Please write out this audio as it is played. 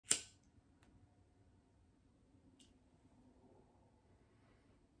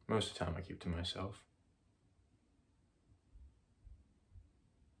Most of the time I keep to myself.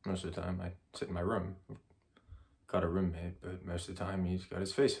 Most of the time I sit in my room. Got a roommate, but most of the time he's got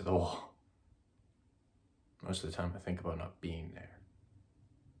his face to the wall. Most of the time I think about not being there.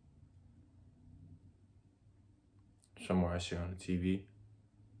 Somewhere I see on a TV,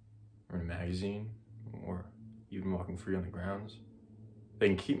 or in a magazine, or even walking free on the grounds. They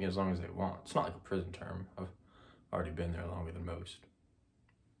can keep me as long as they want. It's not like a prison term. I've already been there longer than most.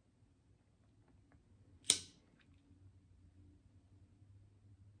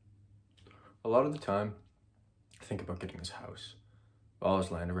 A lot of the time, I think about getting this house. I'll always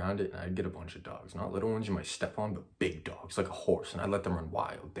land around it, and I'd get a bunch of dogs. Not little ones you might step on, but big dogs, like a horse, and I'd let them run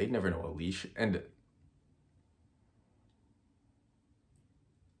wild. They'd never know a leash, and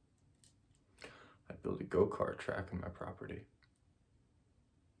I'd build a go-kart track on my property.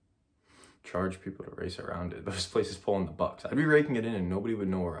 Charge people to race around it. Those places pulling the bucks. I'd be raking it in, and nobody would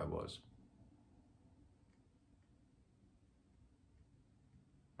know where I was.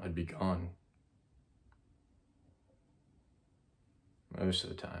 I'd be gone. Most of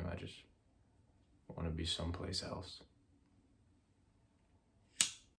the time, I just want to be someplace else.